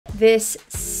This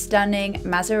stunning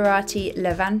Maserati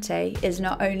Levante is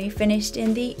not only finished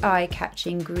in the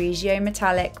eye-catching Grigio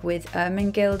metallic with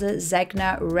Ermenegildo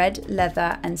Zegna red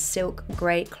leather and silk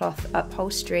grey cloth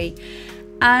upholstery,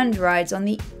 and rides on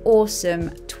the awesome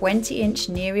 20-inch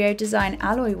Nereo design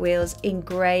alloy wheels in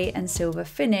grey and silver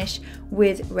finish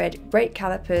with red brake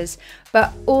calipers,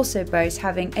 but also boasts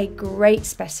having a great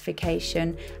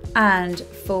specification and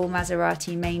full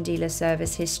Maserati main dealer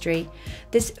service history.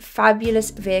 This fabulous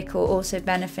vehicle also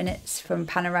benefits from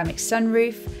panoramic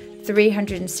sunroof,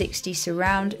 360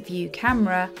 surround view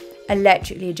camera,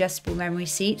 electrically adjustable memory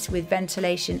seats with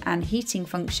ventilation and heating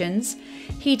functions,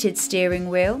 heated steering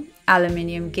wheel,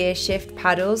 aluminium gearshift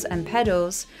paddles and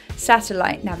pedals,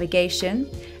 satellite navigation,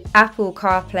 Apple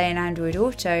CarPlay and Android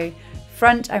Auto,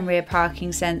 front and rear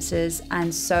parking sensors,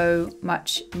 and so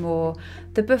much more.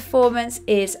 The performance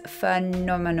is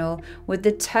phenomenal, with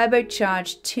the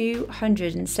turbocharged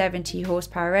 270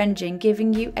 horsepower engine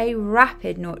giving you a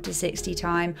rapid 0 to 60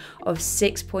 time of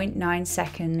 6.9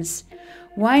 seconds.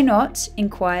 Why not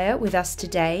inquire with us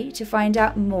today to find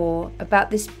out more about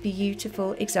this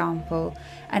beautiful example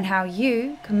and how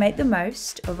you can make the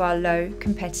most of our low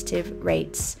competitive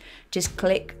rates? Just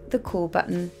click the call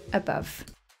button above.